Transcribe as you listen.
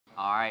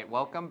All right,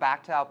 welcome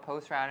back to our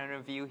post-round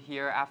interview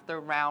here after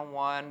round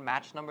one,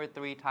 match number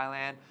 3,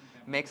 Thailand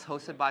Mixed,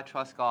 hosted by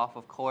TrustGolf.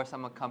 Of course,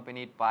 I'm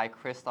accompanied by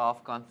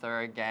Christoph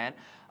Gunther again.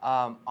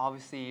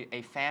 Obviously,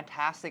 a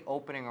fantastic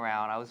opening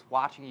round. I was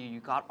watching you. You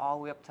got all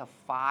the way up to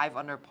 5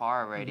 under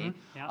par already,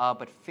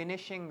 but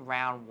finishing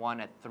round 1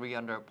 at 3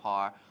 under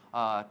par.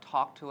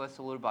 Talk to us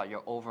a little about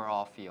your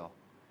overall feel.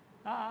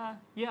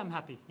 Yeah, I'm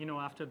happy. You know,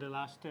 after the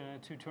last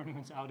 2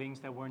 tournaments outings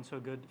that weren't so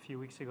good a few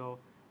weeks ago,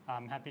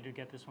 I'm happy to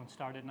get this one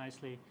started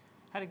nicely.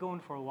 Had it going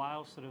for a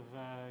while, sort of,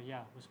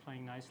 was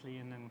playing nicely,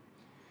 and then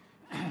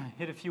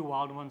hit a few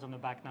wild ones on the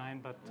back 9,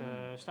 but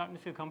starting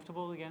to feel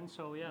comfortable again.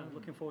 So yeah,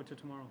 looking forward to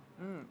tomorrow.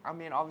 I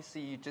mean,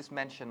 obviously, you just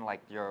mentioned like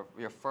your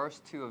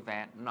first 2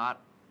 events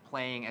not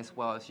playing as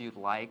well as you'd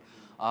like.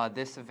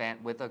 This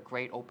event with a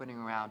great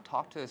opening round.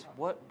 Talk to us.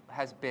 What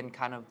has been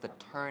kind of the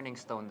turning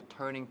stone, the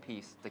turning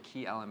piece, the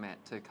key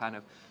element to kind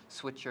of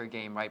switch your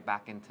game right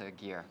back into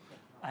gear?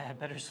 I had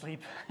better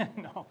sleep.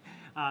 No,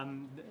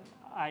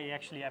 I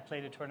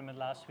played a tournament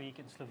last week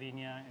in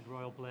Slovenia at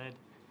Royal Bled,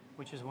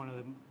 which is one of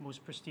the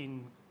most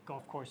pristine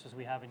golf courses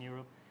we have in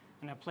Europe,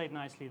 and I played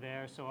nicely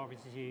there. So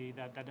obviously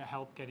that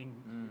helped getting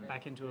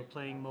back into a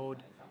playing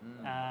mode.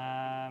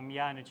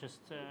 And it just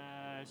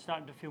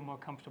started to feel more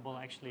comfortable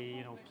actually,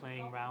 you know,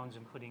 playing rounds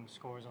and putting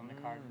scores on the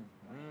card.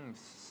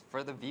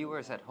 For the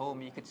viewers at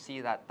home, you could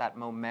see that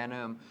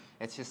momentum.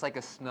 It's just like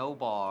a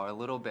snowball a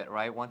little bit,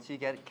 right? Once you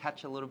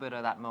catch a little bit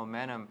of that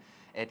momentum,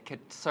 it could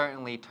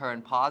certainly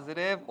turn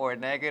positive or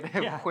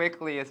negative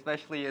quickly,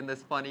 especially in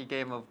this funny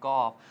game of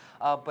golf.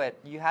 But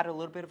you had a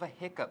little bit of a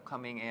hiccup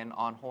coming in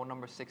on hole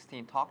number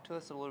 16. Talk to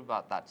us a little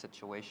about that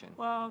situation.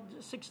 Well,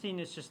 16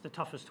 is just the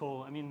toughest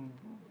hole. I mean,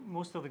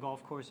 most of the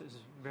golf course is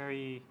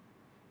very,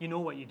 you know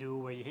what you do,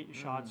 where you hit your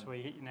shots, where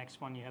you hit your next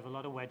one. You have a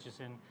lot of wedges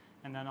in,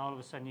 and then all of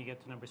a sudden you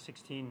get to number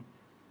 16,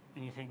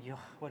 and you think, yo,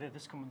 where did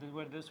this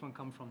one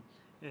come from?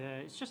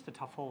 It's just a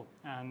tough hole,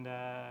 and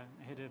I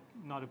hit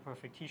not a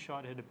perfect tee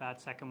shot. I hit a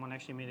bad second one.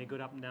 Actually made a good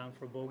up and down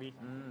for a bogey.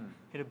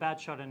 Hit a bad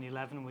shot on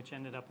 11, which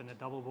ended up in a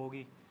double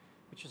bogey,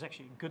 which is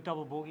actually a good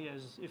double bogey,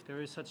 as if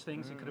there is such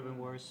things. It could have been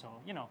worse. So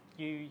you know,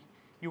 you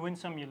win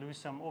some, you lose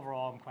some.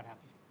 Overall, I'm quite happy.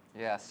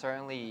 Yeah,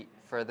 certainly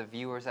for the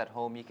viewers at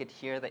home, you could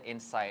hear the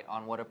insight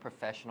on what a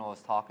professional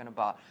is talking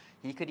about.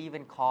 He could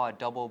even call a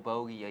double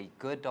bogey a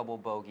good double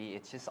bogey.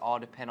 It's just all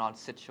depend on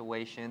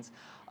situations.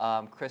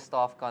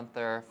 Christoph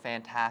Gunther,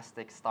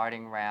 fantastic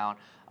starting round.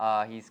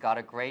 He's got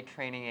a great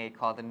training aid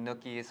called the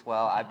Nookie as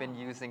well. I've been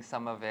using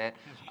some of it.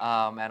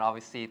 And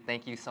obviously,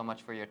 thank you so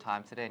much for your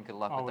time today, and good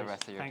luck with the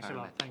rest of your tournament. Thanks a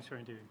lot. Thanks for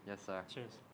interviewing. Yes, sir. Cheers.